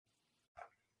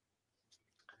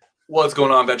What's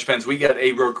going on, Badger fans? We got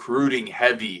a recruiting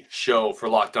heavy show for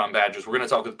Locked On Badgers. We're going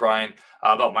to talk with Brian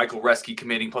about Michael Roeske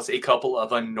committing, plus a couple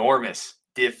of enormous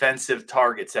defensive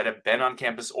targets that have been on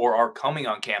campus or are coming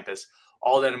on campus.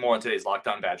 All that and more on today's Locked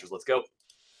On Badgers. Let's go.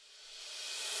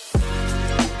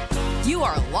 You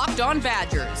are Locked On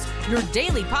Badgers, your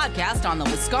daily podcast on the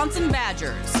Wisconsin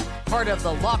Badgers. Part of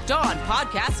the Locked On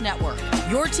Podcast Network,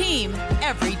 your team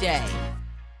every day.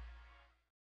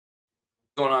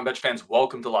 What's going on, Badger fans?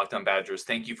 Welcome to Locked On Badgers.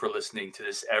 Thank you for listening to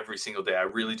this every single day. I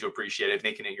really do appreciate it,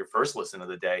 making it your first listen of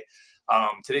the day.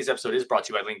 Today's episode is brought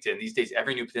to you by LinkedIn. These days,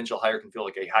 every new potential hire can feel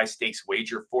like a high-stakes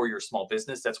wager for your small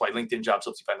business. That's why LinkedIn Jobs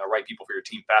helps you find the right people for your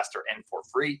team faster and for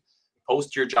free.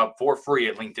 Post your job for free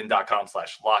at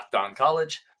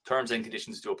linkedin.com/lockedoncollege. Terms and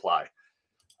conditions to apply.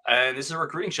 And this is a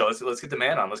recruiting show. Let's get the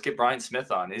man on. Let's get Brian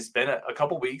Smith on. It's been a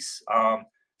couple weeks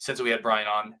since we had Brian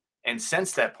on. And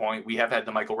since that point, we have had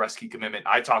the Michael Roeske commitment.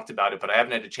 I talked about it, but I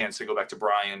haven't had a chance to go back to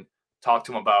Brian, talk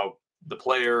to him about the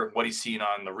player, what he's seen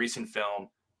on the recent film.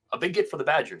 A big get for the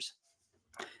Badgers.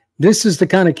 This is the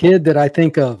kind of kid that I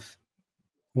think of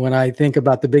when I think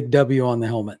about the big W on the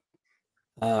helmet.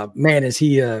 Man, is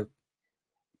he a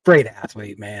great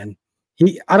athlete, man.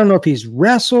 I don't know if he's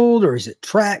wrestled or is it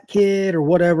track kid or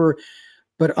whatever,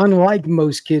 but unlike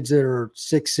most kids that are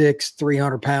 6'6",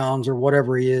 300 pounds or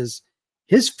whatever he is,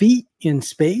 his feet in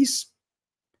space,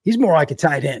 he's more like a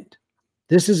tight end.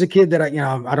 This is a kid that I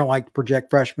don't like to project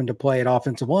freshmen to play at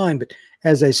offensive line, but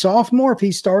as a sophomore, if he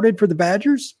started for the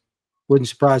Badgers, wouldn't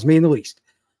surprise me in the least.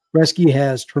 Roeske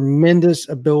has tremendous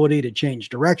ability to change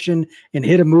direction and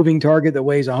hit a moving target that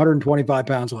weighs 125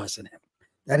 pounds less than him.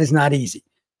 That is not easy.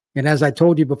 And as I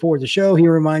told you before the show, he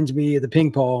reminds me of the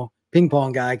ping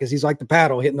pong guy because he's like the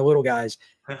paddle hitting the little guys.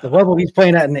 The level he's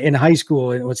playing at in high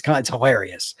school in Wisconsin, it's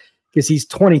hilarious because he's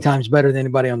 20 times better than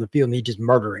anybody on the field and he's just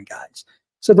murdering guys.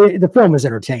 So the film is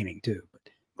entertaining too. But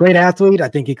great athlete. I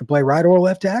think he could play right or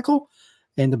left tackle.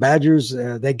 And the Badgers,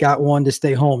 they got one to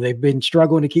stay home. They've been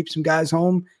struggling to keep some guys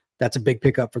home. That's a big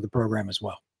pickup for the program as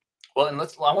well. Well, and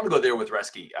I want to go there with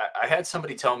Roeske. I had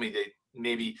somebody tell me that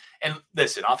maybe, and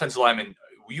listen, offensive linemen,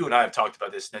 you and I have talked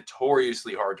about this,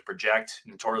 notoriously hard to project,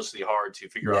 notoriously hard to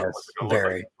figure out what they're going to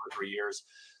look like for 3 years.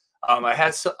 I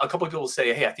had a couple of people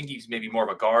say, hey, I think he's maybe more of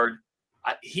a guard.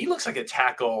 He looks like a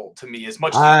tackle to me as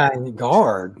much as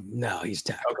guard. No, he's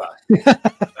tackle. Okay.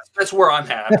 That's where I'm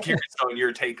at. I'm curious on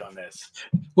your take on this.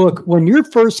 Look, when your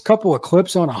first couple of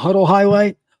clips on a huddle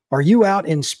highlight, are you out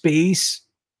in space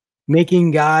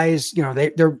making guys,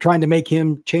 they're trying to make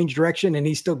him change direction and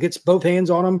he still gets both hands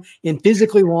on them and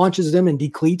physically launches them and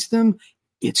decleats them?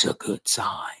 It's a good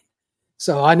sign.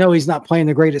 So I know he's not playing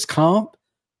the greatest comp,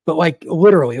 but like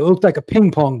literally it looked like a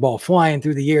ping pong ball flying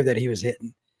through the air that he was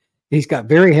hitting. He's got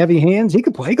very heavy hands. He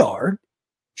could play guard.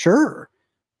 Sure.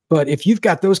 But if you've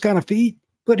got those kind of feet,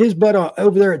 put his butt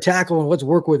over there at tackle and let's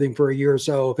work with him for a year or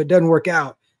so. If it doesn't work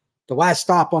out, the last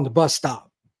stop on the bus stop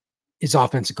is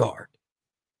offensive guard.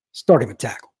 Start him at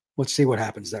tackle. Let's see what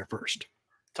happens there first.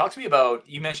 Talk to me about,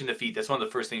 you mentioned the feet. That's one of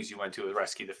the first things you went to with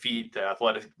Roeske, the feet, the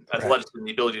athleticism,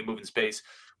 the ability to move in space.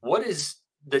 What is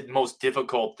the most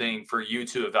difficult thing for you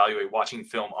to evaluate watching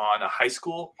film on a high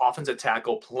school offensive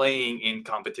tackle playing in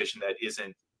competition that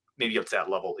isn't maybe up to that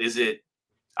level? Is it,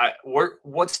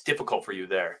 what's difficult for you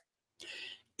there?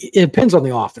 It depends on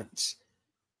the offense.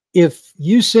 If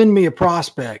you send me a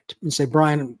prospect and say,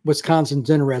 Brian, Wisconsin's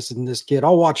interested in this kid,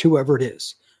 I'll watch whoever it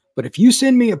is. But if you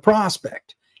send me a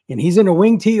prospect and he's in a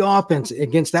wing T offense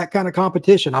against that kind of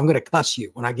competition, I'm going to cuss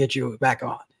you when I get you back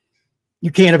on.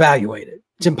 You can't evaluate it.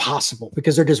 It's impossible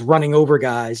because they're just running over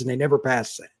guys and they never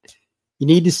pass that. You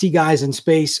need to see guys in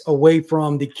space away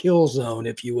from the kill zone,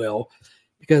 if you will,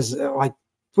 because like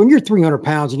when you're 300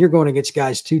 pounds and you're going against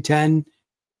guys 210,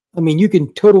 I mean, you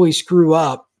can totally screw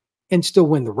up and still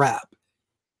win the rep.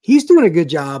 He's doing a good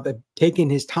job of taking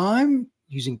his time,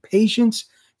 using patience,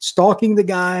 stalking the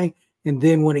guy, and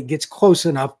then when it gets close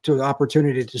enough to the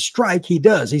opportunity to strike, he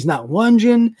does. He's not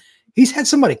lunging. He's had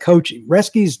somebody coaching.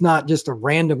 Roeske's not just a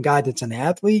random guy that's an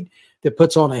athlete that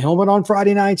puts on a helmet on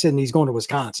Friday nights and he's going to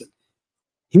Wisconsin.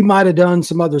 He might have done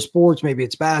some other sports. Maybe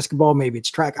it's basketball, maybe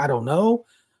it's track. I don't know.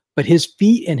 But his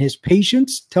feet and his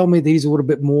patience tell me that he's a little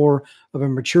bit more of a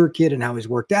mature kid and how he's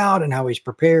worked out and how he's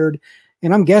prepared.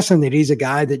 And I'm guessing that he's a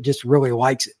guy that just really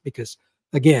likes it because,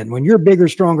 again, when you're bigger,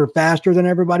 stronger, faster than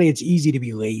everybody, it's easy to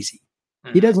be lazy.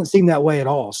 He doesn't seem that way at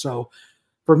all. So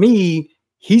for me,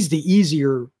 he's the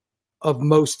easier of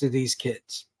most of these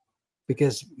kids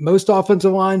because most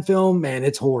offensive line film, man,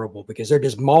 it's horrible because they're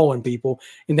just mauling people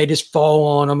and they just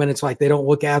fall on them. And it's like they don't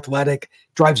look athletic.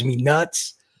 Drives me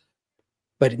nuts.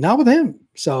 but not with him.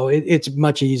 So it's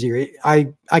much easier.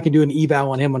 I can do an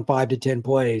eval on him on 5 to 10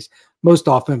 plays. Most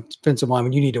offensive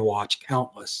linemen, you need to watch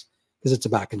countless because it's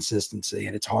about consistency,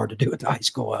 and it's hard to do at the high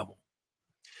school level.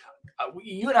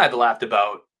 You and I have laughed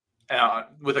about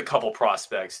with a couple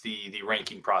prospects the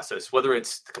ranking process, whether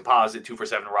it's the composite 2 for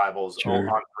 7 rivals, Sure.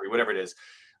 on 3, whatever it is.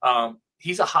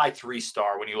 He's a high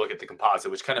 3-star when you look at the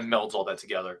composite, which kind of melds all that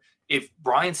together. If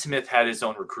Brian Smith had his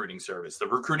own recruiting service, the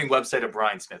recruiting website of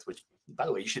Brian Smith, which, by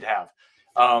the way, you should have.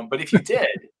 But if you did,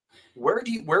 where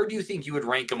do you think you would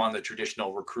rank him on the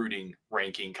traditional recruiting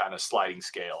ranking kind of sliding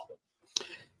scale?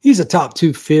 He's a top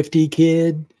 250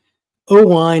 kid.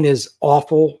 O-line is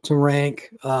awful to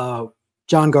rank.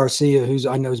 John Garcia, who's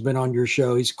I know has been on your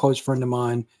show, he's a close friend of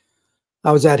mine.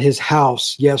 I was at his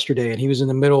house yesterday, and he was in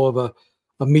the middle of a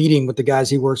meeting with the guys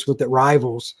he works with at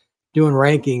Rivals doing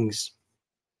rankings.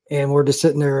 And we're just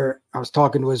sitting there. I was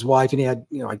talking to his wife, and he had,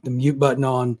 like the mute button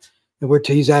on, and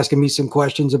he's asking me some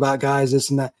questions about guys, this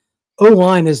and that.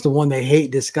 O-line is the one they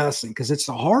hate discussing because it's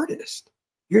the hardest.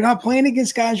 You're not playing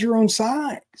against guys your own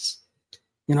size.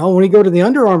 When we go to the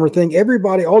Under Armour thing,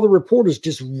 everybody, all the reporters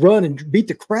just run and beat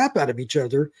the crap out of each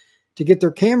other to get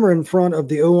their camera in front of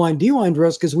the O-line, D-line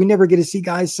dress because we never get to see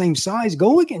guys same size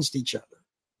go against each other.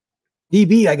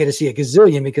 DB, I get to see a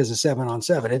gazillion because of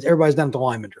 7-on-7. Everybody's done at the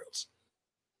lineman drills.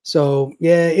 So,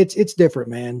 yeah, it's different,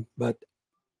 man. But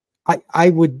I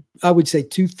would say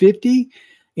 250,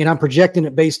 and I'm projecting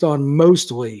it based on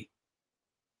mostly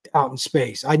out in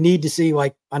space. I need to see,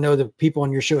 I know the people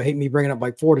on your show hate me bringing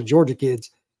up Florida Georgia kids.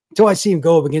 Until I see him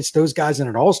go up against those guys in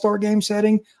an all-star game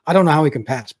setting, I don't know how he can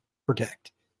pass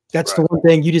protect. That's right. The one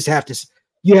thing you just have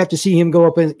to see him go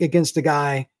up against a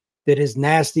guy that is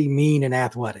nasty, mean, and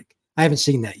athletic. I haven't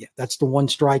seen that yet. That's the one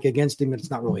strike against him, and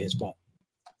it's not really his fault.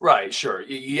 Right, sure.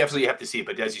 You absolutely have to see it,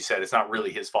 but as you said, it's not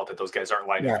really his fault that those guys aren't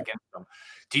lining up against them.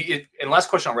 And last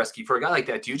question on Roeske, for a guy like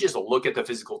that, do you just look at the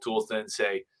physical tools then and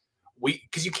say,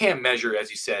 because you can't measure,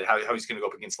 as you said, how he's going to go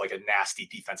up against a nasty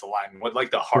defensive lineman,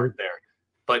 the heart there.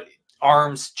 But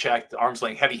arms checked, arms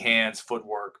length, heavy hands,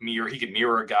 footwork, he could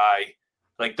mirror a guy.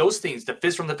 Those things,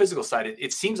 from the physical side,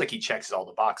 it seems like he checks all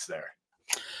the box there.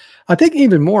 I think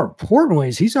even more importantly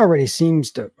is he's already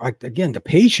seems to, again, the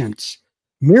patience.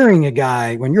 Mirroring a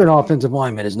guy when you're an offensive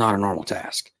lineman is not a normal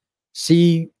task.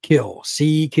 See, kill.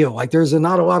 There's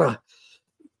not a lot of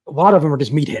them are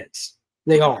just meatheads.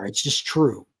 They are. It's just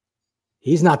true.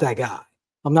 He's not that guy.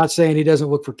 I'm not saying he doesn't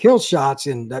look for kill shots,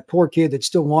 and that poor kid that's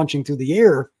still launching through the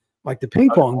air like the ping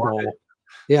pong ball.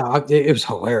 Yeah, it was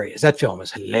hilarious. That film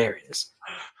is hilarious.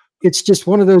 It's just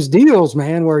one of those deals,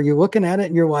 man, where you're looking at it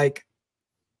and you're like,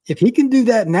 if he can do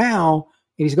that now,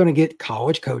 and he's going to get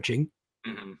college coaching,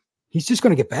 he's just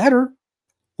going to get better.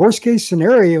 Worst case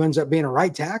scenario ends up being a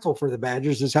right tackle for the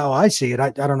Badgers is how I see it. I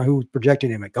don't know who's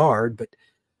projecting him at guard, but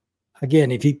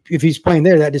again, if he's playing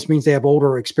there, that just means they have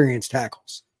older, experienced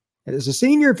tackles. As a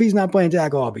senior, if he's not playing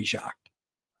tackle, I'll be shocked.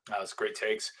 That's great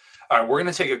takes. All right, we're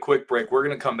going to take a quick break. We're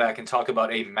going to come back and talk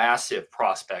about a massive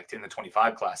prospect in the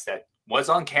 25 class that was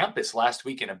on campus last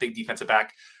week and a big defensive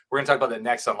back. We're going to talk about that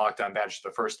next on Locked On Badgers.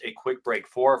 But first, a quick break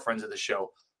for our friends of the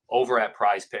show over at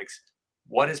Prize Picks.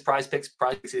 What is Prize Picks?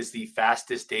 Prize Picks is the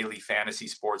fastest daily fantasy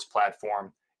sports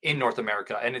platform in North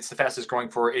America, and it's the fastest growing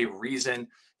for a reason.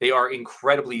 They are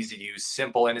incredibly easy to use,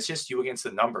 simple, and it's just you against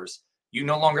the numbers. You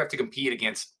no longer have to compete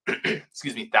against,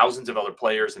 thousands of other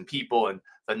players and people and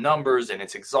the numbers, and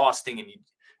it's exhausting, and you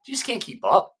just can't keep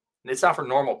up. And it's not for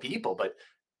normal people, but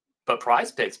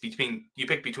Prize Picks, you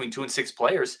pick between 2 and 6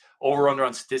 players over under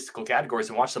on statistical categories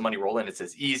and watch the money roll in. It's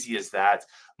as easy as that.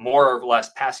 More or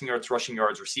less passing yards, rushing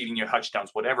yards, receiving your touchdowns,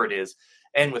 whatever it is.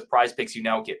 And with Prize Picks, you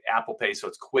now get Apple Pay, so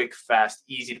it's quick, fast,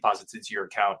 easy deposits into your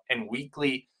account, and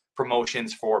weekly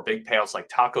promotions for big payouts like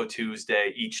Taco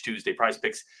Tuesday, each Tuesday. Prize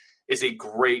Picks is a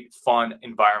great, fun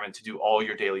environment to do all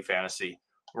your daily fantasy.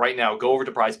 Right now, go over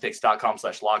to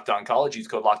prizepicks.com/lockedoncollege. Use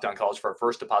code LockedOnCollege for a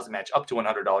first deposit match up to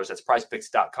 $100. That's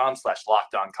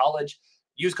prizepicks.com/lockedoncollege.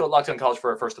 Use code LockedOnCollege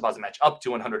for a first deposit match up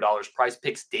to $100. Prize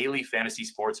Picks, daily fantasy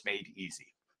sports made easy.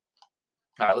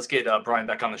 All right, let's get Brian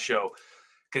back on the show.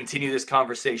 Continue this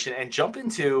conversation and jump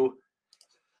into,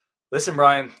 listen,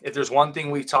 Brian, if there's one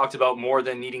thing we've talked about more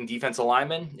than needing defensive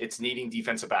linemen, it's needing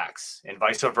defensive backs and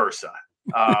vice versa.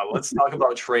 Let's talk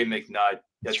about Trey McNutt,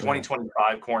 the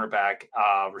 2025 cornerback,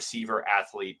 receiver,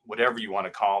 athlete, whatever you want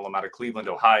to call him, out of Cleveland,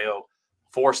 Ohio,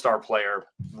 4-star player,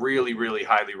 really, really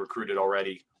highly recruited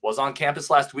already. Was on campus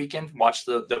last weekend, watched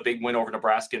the big win over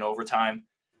Nebraska in overtime.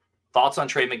 Thoughts on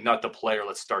Trey McNutt, the player?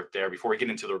 Let's start there before we get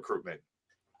into the recruitment.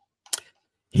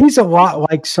 He's a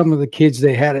lot like some of the kids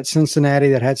they had at Cincinnati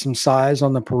that had some size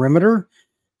on the perimeter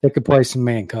that could play some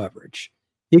man coverage.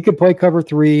 He could play cover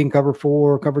 3 and cover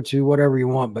 4, cover 2, whatever you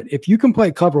want. But if you can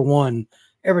play cover 1,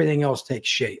 everything else takes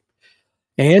shape.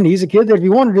 And he's a kid that if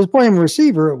you wanted to just play him a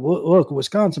receiver, look,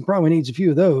 Wisconsin probably needs a few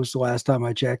of those. The last time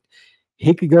I checked,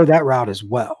 he could go that route as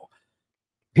well.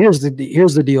 Here's the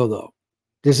deal, though.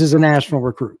 This is a national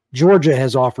recruit. Georgia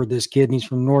has offered this kid, and he's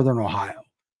from Northern Ohio.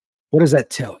 What does that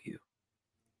tell you?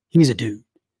 He's a dude.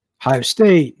 Ohio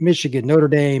State, Michigan, Notre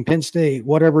Dame, Penn State,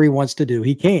 whatever he wants to do,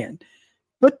 he can.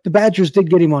 But the Badgers did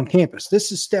get him on campus.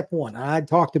 This is step one. I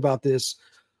talked about this,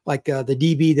 like the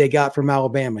DB they got from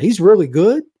Alabama. He's really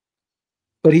good,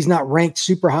 but he's not ranked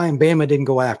super high, and Bama didn't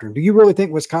go after him. Do you really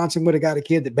think Wisconsin would have got a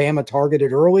kid that Bama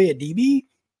targeted early at DB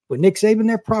with Nick Saban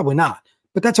there? Probably not.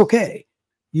 But that's okay.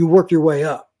 You work your way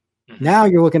up. Now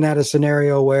you're looking at a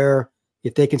scenario where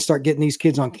if they can start getting these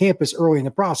kids on campus early in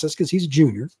the process, because he's a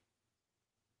junior,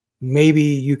 maybe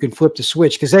you can flip the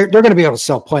switch because they're going to be able to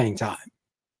sell playing time.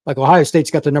 Like Ohio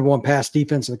State's got the number 1 pass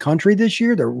defense in the country this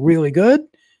year. They're really good.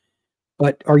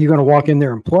 But are you going to walk in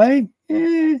there and play?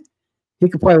 He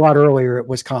could play a lot earlier at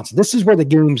Wisconsin. This is where the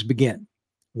games begin.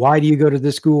 Why do you go to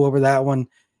this school over that one?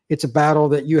 It's a battle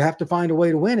that you have to find a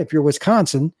way to win if you're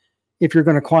Wisconsin, if you're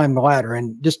going to climb the ladder.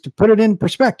 And just to put it in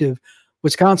perspective,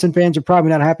 Wisconsin fans are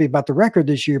probably not happy about the record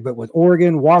this year, but with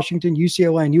Oregon, Washington,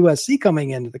 UCLA, and USC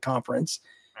coming into the conference,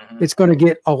 it's going to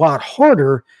get a lot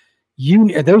harder.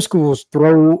 Those schools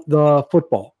throw the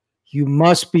football. You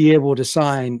must be able to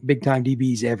sign big-time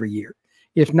DBs every year.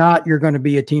 If not, you're going to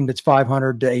be a team that's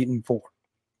 500 to 8-4.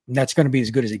 And that's going to be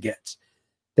as good as it gets.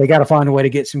 They got to find a way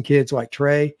to get some kids like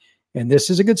Trey. And this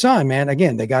is a good sign, man.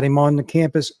 Again, they got him on the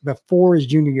campus before his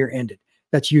junior year ended.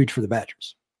 That's huge for the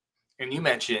Badgers. And you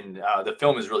mentioned the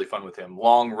film is really fun with him.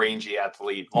 Long, rangy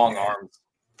athlete, long arms,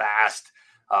 fast,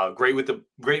 great with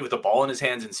the ball in his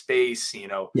hands in space.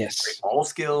 Great ball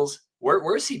skills.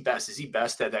 Where is he best? Is he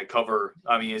best at that cover?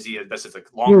 I mean, is he best as a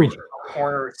long range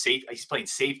corner? He's playing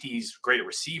safety. He's great at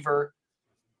receiver.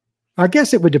 I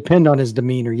guess it would depend on his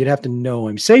demeanor. You'd have to know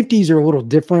him. Safeties are a little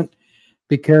different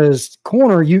because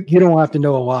corner, you don't have to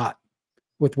know a lot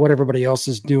with what everybody else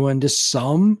is doing. Just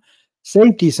some.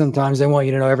 Safety, sometimes they want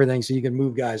you to know everything so you can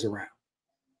move guys around.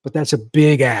 But that's a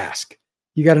big ask.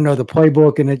 You got to know the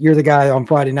playbook, and you're the guy on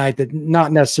Friday night that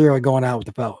not necessarily going out with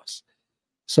the fellas.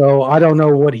 So I don't know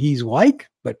what he's like,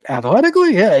 but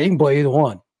athletically, yeah, he can play either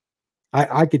one.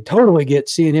 I could totally get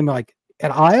seeing him like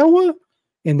at Iowa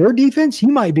in their defense. He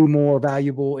might be more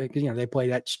valuable because they play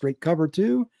that straight cover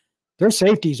too. Their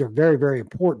safeties are very, very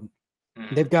important.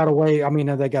 They've got a way. I mean,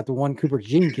 they got the one Cooper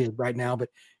Jean kid right now, but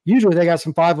usually they got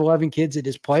some 5'11" kids that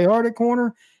just play hard at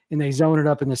corner and they zone it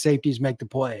up and the safeties make the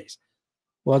plays.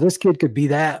 Well, this kid could be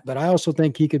that, but I also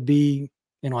think he could be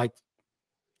in like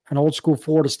an old school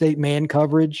Florida State man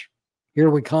coverage. Here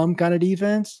we come kind of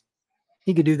defense.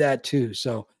 He could do that too.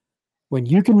 So when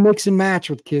you can mix and match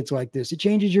with kids like this, it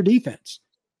changes your defense.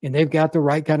 And they've got the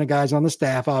right kind of guys on the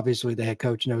staff. Obviously, the head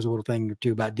coach knows a little thing or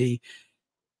two about D.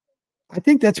 I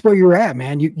think that's where you're at,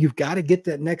 man. You've got to get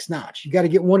that next notch. You got to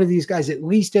get one of these guys at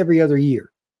least every other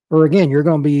year. Or again, you're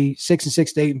going to be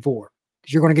 6-6 to 8-4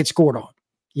 because you're going to get scored on.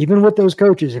 Even with those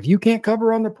coaches, if you can't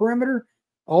cover on the perimeter,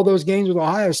 all those games with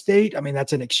Ohio State, I mean,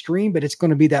 that's an extreme, but it's going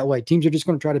to be that way. Teams are just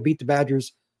going to try to beat the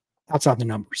Badgers outside the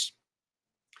numbers.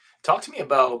 Talk to me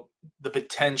about the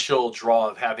potential draw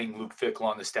of having Luke Fickell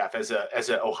on the staff as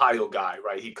an Ohio guy,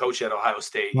 right? He coached at Ohio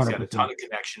State. He's 100%. Got a ton of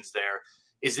connections there.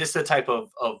 Is this the type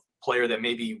of player that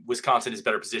maybe Wisconsin is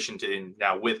better positioned in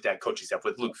now with that coaching staff,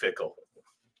 with Luke Fickell?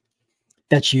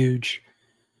 That's huge.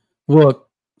 Look,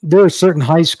 there are certain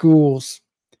high schools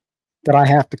that I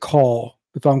have to call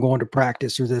if I'm going to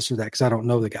practice or this or that because I don't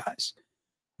know the guys.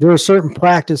 There are certain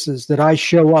practices that I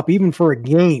show up even for a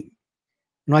game.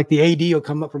 And like the AD will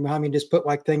come up from behind me and just put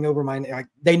like thing over my neck.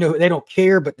 They know they don't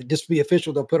care, but just to be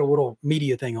official, they'll put a little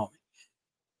media thing on me.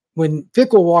 When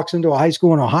Fickell walks into a high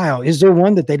school in Ohio, is there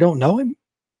one that they don't know him?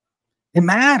 It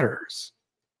matters.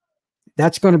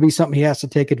 That's going to be something he has to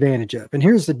take advantage of. And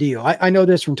here's the deal. I know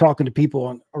this from talking to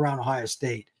people around Ohio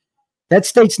State. That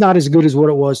state's not as good as what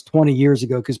it was 20 years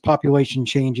ago because population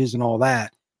changes and all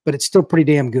that, but it's still pretty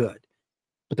damn good.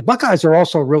 But the Buckeyes are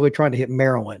also really trying to hit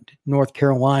Maryland, North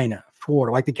Carolina,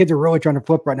 Florida. Like the kids are really trying to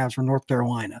flip right now from North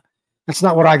Carolina. That's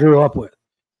not what I grew up with.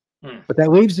 But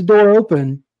that leaves the door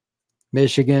open.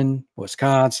 Michigan,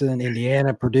 Wisconsin,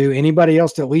 Indiana, Purdue, anybody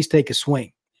else to at least take a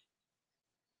swing.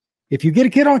 If you get a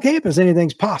kid on campus,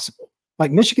 anything's possible.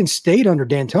 Like Michigan State under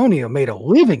D'Antonio made a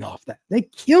living off that. They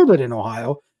killed it in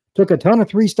Ohio, took a ton of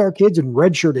 3-star kids and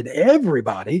redshirted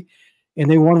everybody,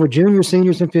 and they won with junior,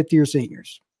 seniors, and fifth-year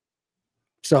seniors.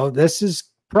 So this is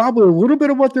probably a little bit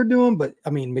of what they're doing, but, I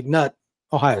mean, McNutt,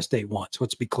 Ohio State won, so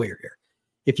let's be clear here.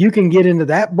 If you can get into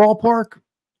that ballpark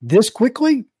this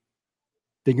quickly,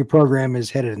 then your program is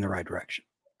headed in the right direction.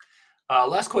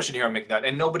 Last question here on McNutt,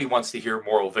 and nobody wants to hear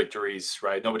moral victories,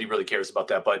 right? Nobody really cares about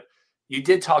that, but you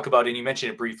did talk about it, and you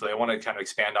mentioned it briefly. I want to kind of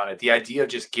expand on it. The idea of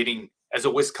just getting, as a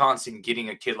Wisconsin, getting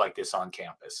a kid like this on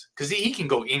campus, because he can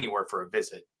go anywhere for a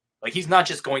visit. Like, he's not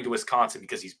just going to Wisconsin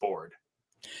because he's bored.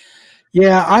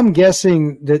 Yeah, I'm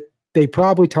guessing that they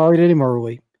probably targeted him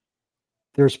early.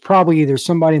 There's probably either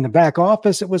somebody in the back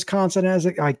office at Wisconsin as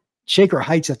it, like Shaker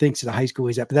Heights, I think is the high school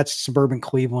he's at, but that's suburban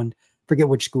Cleveland. Forget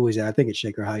which school he's at. I think it's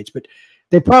Shaker Heights, but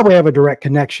they probably have a direct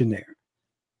connection there.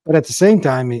 But at the same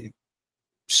time,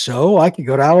 so I could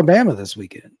go to Alabama this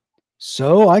weekend.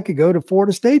 So I could go to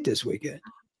Florida State this weekend.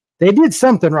 They did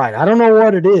something right. I don't know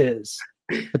what it is,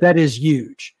 but that is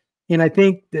huge. And I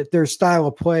think that their style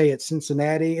of play at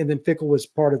Cincinnati, and then Fickell was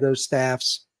part of those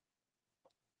staffs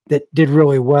that did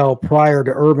really well prior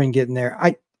to Urban getting there.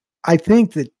 I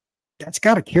think that's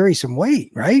got to carry some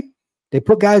weight, right? They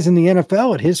put guys in the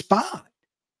NFL at his spot.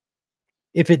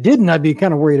 If it didn't, I'd be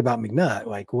kind of worried about McNutt.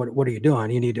 Like, what are you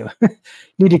doing? You need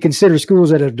to consider schools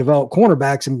that have developed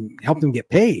cornerbacks and help them get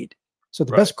paid. So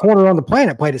the best corner on the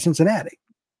planet played at Cincinnati.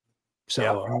 So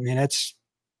yeah. I mean, that's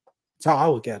how I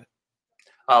look at it.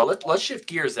 Let's shift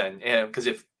gears then, because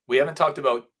if we haven't talked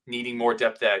about needing more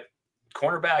depth at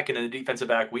cornerback and in the defensive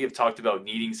back, we have talked about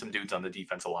needing some dudes on the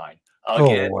defensive line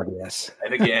again, yes,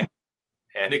 and again,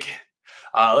 and again.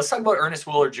 Let's talk about Ernest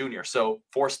Willer Jr. So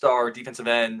 4-star defensive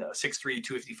end, 6'3",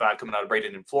 255, coming out of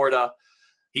Bradenton in Florida.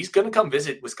 He's going to come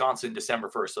visit Wisconsin December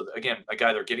 1st. So again, a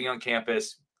guy they're getting on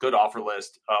campus, good offer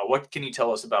list. What can you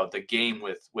tell us about the game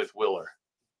with Willer?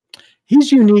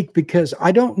 He's unique because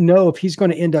I don't know if he's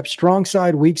going to end up strong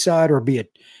side, weak side, or be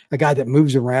a guy that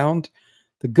moves around.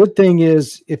 The good thing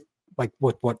is, if like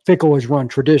what Fickell has run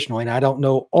traditionally, and I don't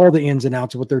know all the ins and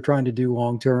outs of what they're trying to do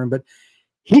long term, but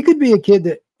he could be a kid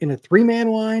that in a 3-man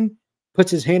line puts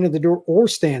his hand in the door or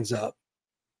stands up.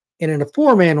 And in a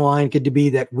 4-man line could be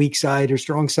that weak side or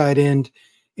strong side end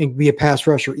and be a pass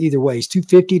rusher either way. He's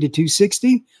 250 to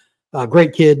 260.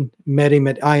 Great kid. Met him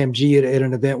at IMG at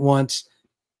an event once.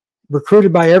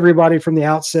 Recruited by everybody from the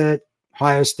outset,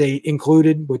 Ohio State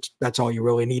included, which that's all you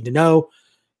really need to know.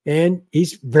 And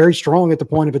he's very strong at the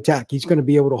point of attack. He's going to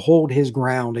be able to hold his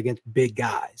ground against big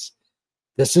guys.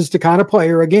 This is the kind of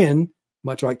player, again,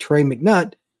 much like Trey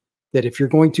McNutt, that if you're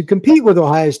going to compete with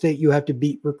Ohio State, you have to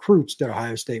beat recruits that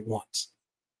Ohio State wants.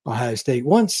 Ohio State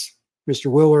wants Mr.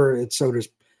 Willer, and so does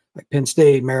like Penn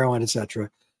State, Maryland, etc.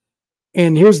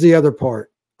 And here's the other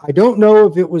part. I don't know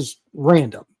if it was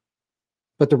random,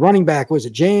 but the running back, was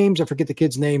it James? I forget the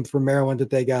kid's name from Maryland that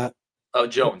they got. Oh,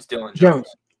 Dylan Jones.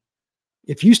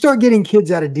 If you start getting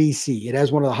kids out of D.C., it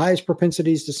has one of the highest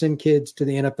propensities to send kids to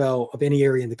the NFL of any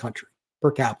area in the country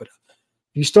per capita.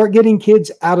 If you start getting kids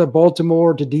out of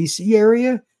Baltimore to D.C.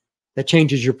 area, that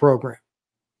changes your program.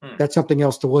 That's something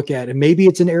else to look at. And maybe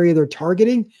it's an area they're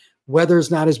targeting. Weather's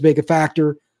not as big a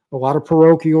factor. A lot of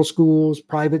parochial schools,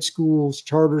 private schools,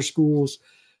 charter schools.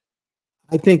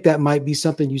 I think that might be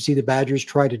something you see the Badgers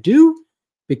try to do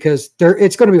because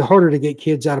it's going to be harder to get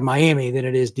kids out of Miami than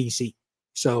it is D.C.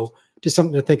 So just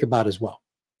something to think about as well.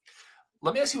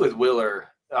 Let me ask you with Willer.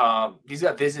 He's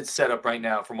got visits set up right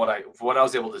now from what I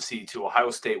was able to see to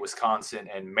Ohio State, Wisconsin,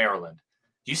 and Maryland.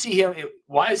 Do you see him?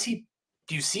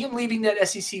 Do you see him leaving that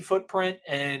SEC footprint?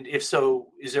 And if so,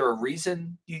 is there a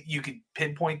reason you could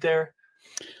pinpoint there?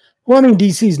 Well, I mean,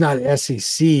 DC is not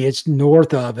SEC. It's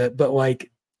north of it, but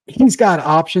like he's got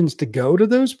options to go to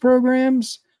those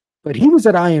programs, but he was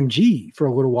at IMG for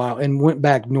a little while and went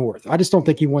back north. I just don't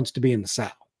think he wants to be in the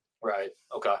South. Right.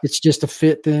 Okay. It's just a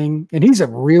fit thing. And he's a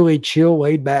really chill,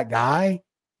 laid back guy.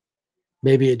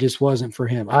 Maybe it just wasn't for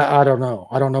him. I don't know.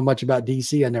 I don't know much about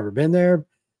DC. I've never been there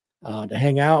to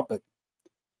hang out, but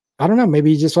I don't know.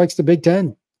 Maybe he just likes the Big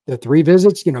Ten. The 3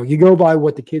 visits, you go by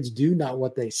what the kids do, not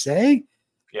what they say.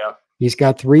 Yeah. He's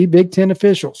got 3 Big Ten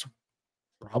officials.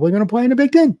 Probably going to play in the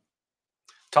Big Ten.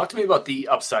 Talk to me about the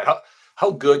upside.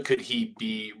 How good could he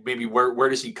be? Maybe where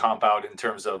does he comp out in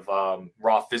terms of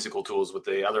raw physical tools with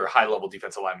the other high-level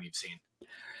defensive linemen you've seen?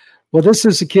 Well, this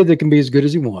is a kid that can be as good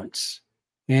as he wants.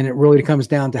 And it really comes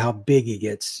down to how big he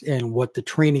gets and what the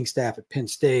training staff at Penn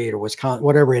State or Wisconsin,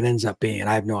 whatever it ends up being.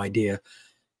 I have no idea.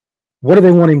 What do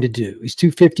they want him to do? He's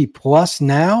 250 plus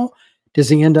now. Does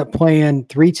he end up playing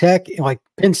 3 tech? Like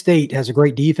Penn State has a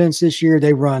great defense this year.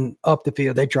 They run up the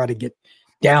field. They try to get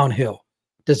downhill.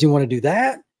 Does he want to do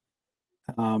that?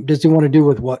 Does he want to do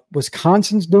with what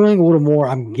Wisconsin's doing? A little more,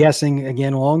 I'm guessing,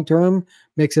 again, long-term,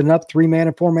 mixing it up 3-man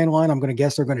and 4-man line. I'm going to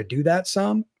guess they're going to do that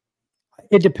some.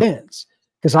 It depends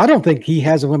because I don't think he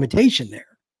has a limitation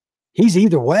there. He's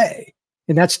either way.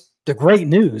 And that's the great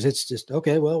news. It's just,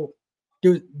 okay, well,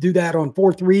 do that on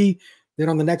 4-3. Then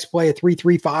on the next play, a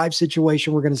 3-3-5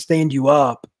 situation, we're going to stand you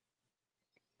up.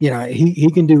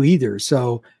 He can do either.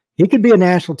 So he could be a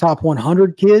national top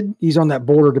 100 kid. He's on that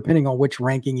border, depending on which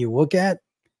ranking you look at.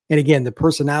 And again, the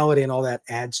personality and all that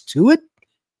adds to it.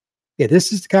 Yeah,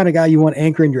 this is the kind of guy you want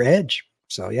anchoring your edge.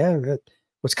 So yeah,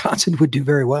 Wisconsin would do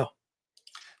very well.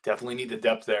 Definitely need the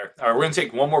depth there. All right, we're going to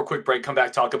take one more quick break, come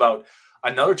back, talk about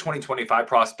another 2025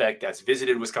 prospect that's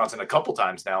visited Wisconsin a couple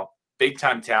times now. Big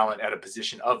time talent at a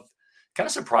position of, kind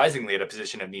of surprisingly, at a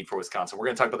position of need for Wisconsin. We're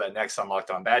going to talk about that next on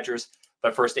Locked On Badgers.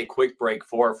 But first, a quick break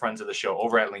for our friends of the show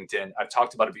over at LinkedIn. I've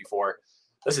talked about it before.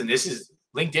 Listen,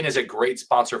 LinkedIn is a great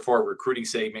sponsor for a recruiting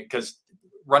segment because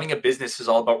running a business is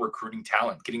all about recruiting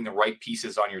talent, getting the right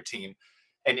pieces on your team.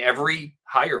 And every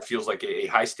hire feels like a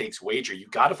high stakes wager. You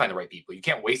got to find the right people. You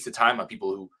can't waste the time on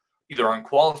people who either are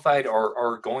unqualified or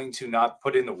are going to not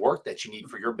put in the work that you need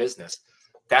for your business.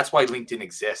 That's why LinkedIn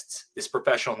exists, this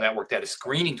professional network that is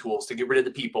screening tools to get rid of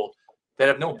the people that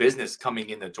have no business coming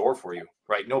in the door for you,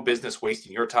 right? No business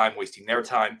wasting your time, wasting their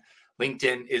time.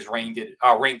 LinkedIn is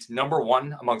ranked number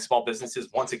one among small businesses,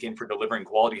 once again, for delivering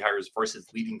quality hires versus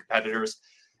leading competitors.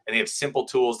 And they have simple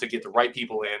tools to get the right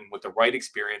people in with the right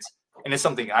experience. And it's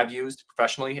something I've used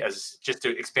professionally as just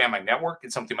to expand my network.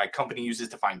 It's something my company uses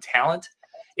to find talent.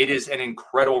 It is an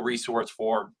incredible resource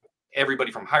for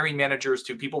everybody from hiring managers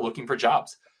to people looking for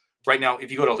jobs. Right now, if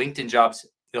you go to LinkedIn Jobs,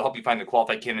 it'll help you find the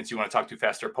qualified candidates you want to talk to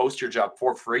faster. Post your job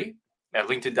for free at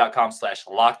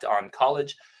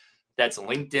linkedin.com/lockedoncollege. That's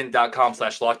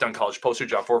linkedin.com/lockedoncollege. Post your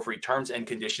job for free. Terms and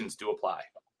conditions do apply.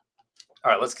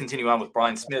 All right, let's continue on with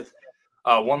Brian Smith.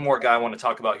 One more guy I want to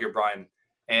talk about here, Brian.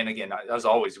 And again, as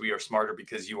always, we are smarter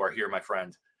because you are here, my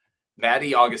friend.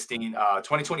 Maddie Augustine,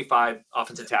 2025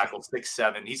 offensive tackle,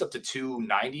 6'7". He's up to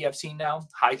 290, I've seen now.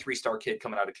 High 3-star kid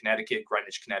coming out of Connecticut,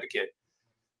 Greenwich, Connecticut.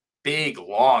 Big,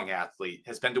 long athlete.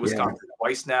 Has been to Wisconsin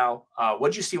twice now. What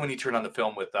did you see when you turned on the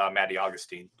film with Maddie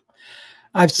Augustine?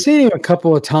 I've seen him a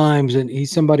couple of times, and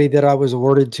he's somebody that I was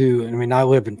alerted to. I mean, I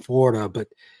live in Florida, but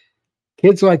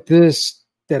kids like this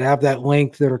that have that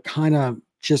length that are kind of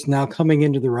just now coming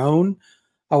into their own,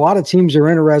 a lot of teams are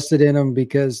interested in them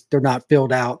because they're not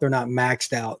filled out. They're not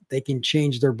maxed out. They can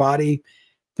change their body,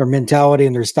 their mentality,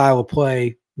 and their style of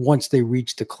play once they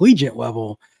reach the collegiate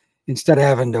level instead of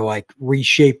having to like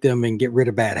reshape them and get rid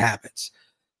of bad habits.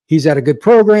 He's at a good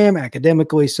program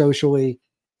academically, socially,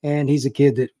 and he's a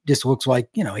kid that just looks like,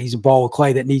 he's a ball of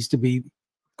clay that needs to be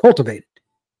cultivated,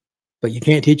 but you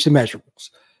can't teach the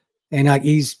measurables. And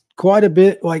he's quite a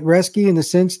bit like Roeske in the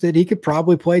sense that he could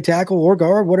probably play tackle or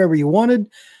guard, whatever you wanted,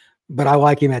 but I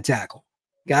like him at tackle.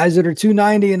 Guys that are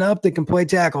 290 and up that can play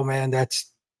tackle, man,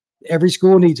 that's every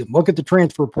school needs them. Look at the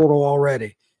transfer portal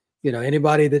already.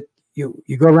 Anybody that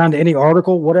you go around to any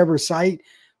article, whatever site,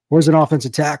 where's an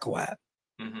offensive tackle at?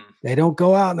 Mm-hmm. They don't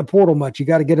go out in the portal much. You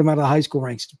got to get them out of the high school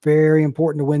ranks. It's very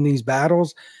important to win these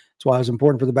battles. That's why it was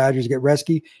important for the Badgers to get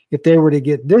Roeske. If they were to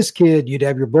get this kid, you'd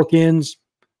have your bookends.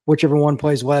 Whichever one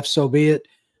plays left, so be it.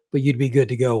 But you'd be good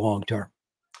to go long term.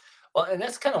 Well, and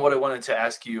that's kind of what I wanted to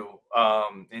ask you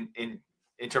in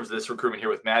terms of this recruitment here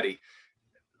with Maddie.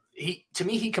 To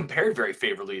me, he compared very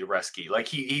favorably to Roeske. Like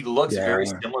he looks very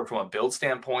similar from a build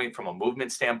standpoint, from a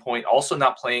movement standpoint. Also,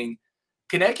 not playing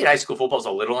Connecticut high school football is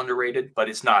a little underrated, but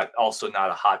it's not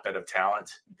a hotbed of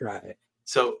talent. Right.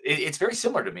 So it's very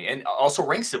similar to me, and also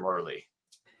ranked similarly.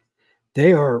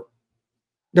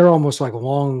 They're almost like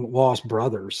long lost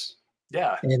brothers.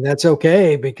 Yeah. And that's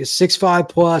okay because 6'5"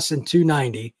 plus and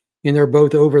 290, and they're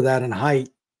both over that in height.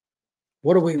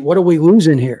 What are we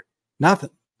losing here? Nothing.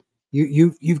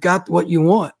 You've got what you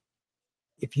want.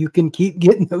 If you can keep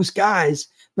getting those guys,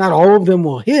 not all of them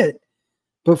will hit,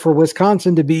 but for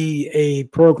Wisconsin to be a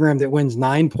program that wins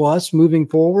 9+ moving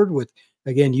forward with,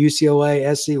 again,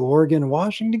 UCLA, SC, Oregon, and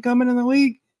Washington coming in the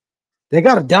league, they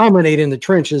got to dominate in the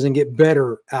trenches and get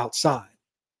better outside.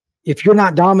 If you're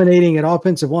not dominating at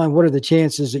offensive line, what are the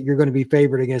chances that you're going to be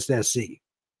favored against SC?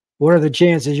 What are the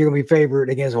chances you're going to be favored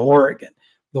against Oregon?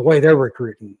 The way they're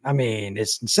recruiting. I mean,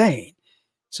 it's insane.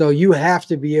 So you have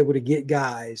to be able to get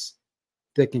guys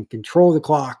that can control the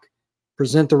clock,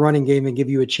 present the running game, and give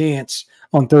you a chance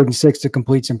on 3rd and 6 to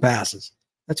complete some passes.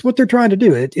 That's what they're trying to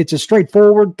do. It's a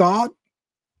straightforward thought,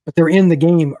 but they're in the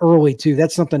game early too.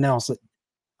 That's something else that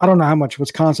I don't know how much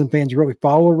Wisconsin fans really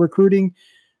follow recruiting.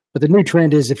 But the new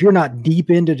trend is if you're not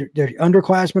deep into their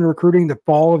underclassmen recruiting the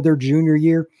fall of their junior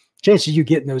year, chances you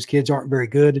getting those kids aren't very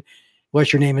good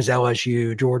unless your name is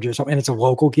LSU, Georgia, something, and it's a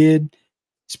local kid.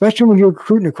 Especially when you're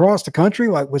recruiting across the country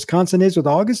like Wisconsin is with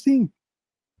Augustine.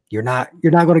 You're not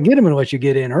going to get them unless you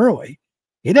get in early.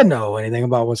 He didn't know anything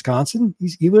about Wisconsin.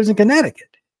 He lives in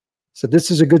Connecticut. So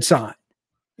this is a good sign.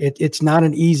 It's not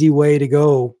an easy way to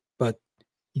go, but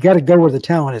you got to go where the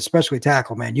talent is, especially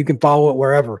tackle, man. You can follow it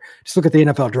wherever. Just look at the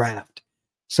NFL draft.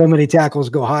 So many tackles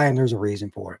go high, and there's a reason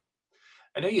for it.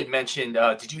 I know you had mentioned,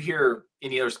 did you hear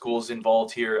any other schools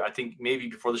involved here? I think maybe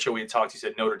before the show we had talked, you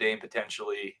said Notre Dame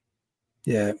potentially.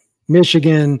 Yeah,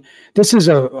 Michigan. This is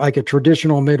like a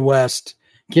traditional Midwest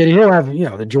kid. He'll have,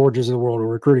 the Georgias of the world are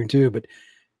recruiting too, but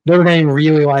Notre Dame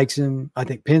really likes him. I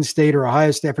think Penn State or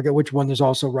Ohio State, I forget which one, there's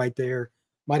also right there.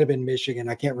 Might have been Michigan.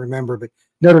 I can't remember, but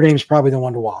Notre Dame's probably the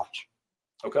one to watch.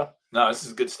 Okay. No, this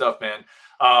is good stuff, man.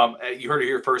 You heard it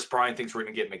here first. Brian thinks we're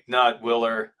going to get McNutt,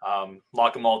 Willer,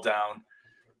 lock them all down.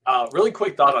 Really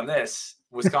quick thought on this.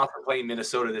 Wisconsin playing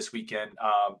Minnesota this weekend.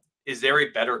 Is there a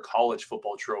better college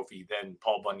football trophy than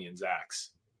Paul Bunyan's axe?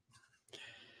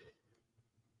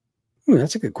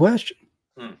 That's a good question.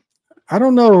 I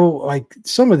don't know. Like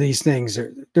some of these things,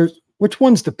 there's which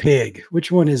one's the pig?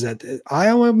 Which one is that?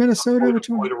 Iowa, Minnesota? Which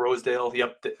one? Floyd of Rosedale.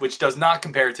 Yep. Which does not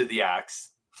compare to the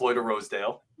axe. Floyd of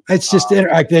Rosedale. It's just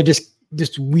like they're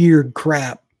just weird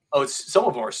crap. Oh, some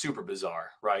of them are super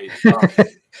bizarre, right?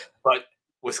 But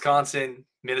Wisconsin,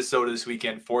 Minnesota this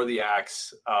weekend for the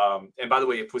axe. And by the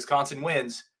way, if Wisconsin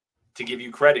wins, to give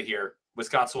you credit here,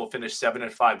 Wisconsin will finish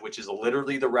 7-5, which is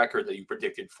literally the record that you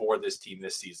predicted for this team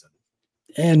this season.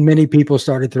 And many people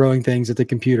started throwing things at the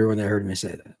computer when they heard me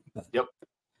say that. But yep.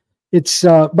 It's,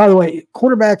 by the way,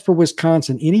 quarterback for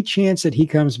Wisconsin, any chance that he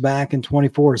comes back in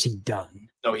 24? Is he done?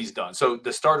 No, he's done. So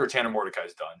the starter, Tanner Mordecai,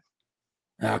 is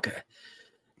done. Okay.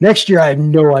 Next year, I have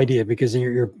no idea because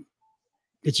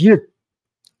it's year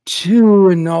 2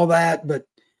 and all that. But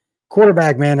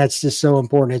quarterback, man, that's just so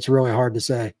important. It's really hard to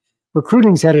say.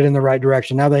 Recruiting's headed in the right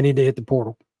direction. Now they need to hit the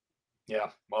portal.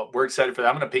 Yeah. Well, we're excited for that.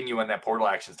 I'm going to ping you when that portal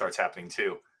action starts happening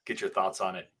too. Get your thoughts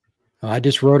on it. I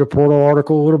just wrote a portal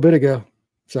article a little bit ago.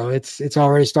 So it's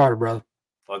already started, brother.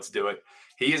 Let's do it.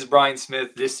 He is Brian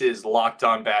Smith. This is Locked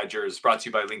On Badgers, brought to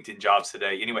you by LinkedIn Jobs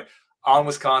Today. Anyway, on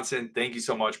Wisconsin, thank you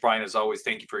so much, Brian. As always,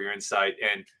 thank you for your insight.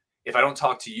 And if I don't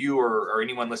talk to you or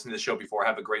anyone listening to the show before,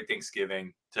 have a great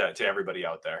Thanksgiving to everybody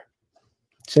out there.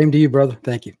 Same to you, brother.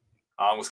 Thank you. On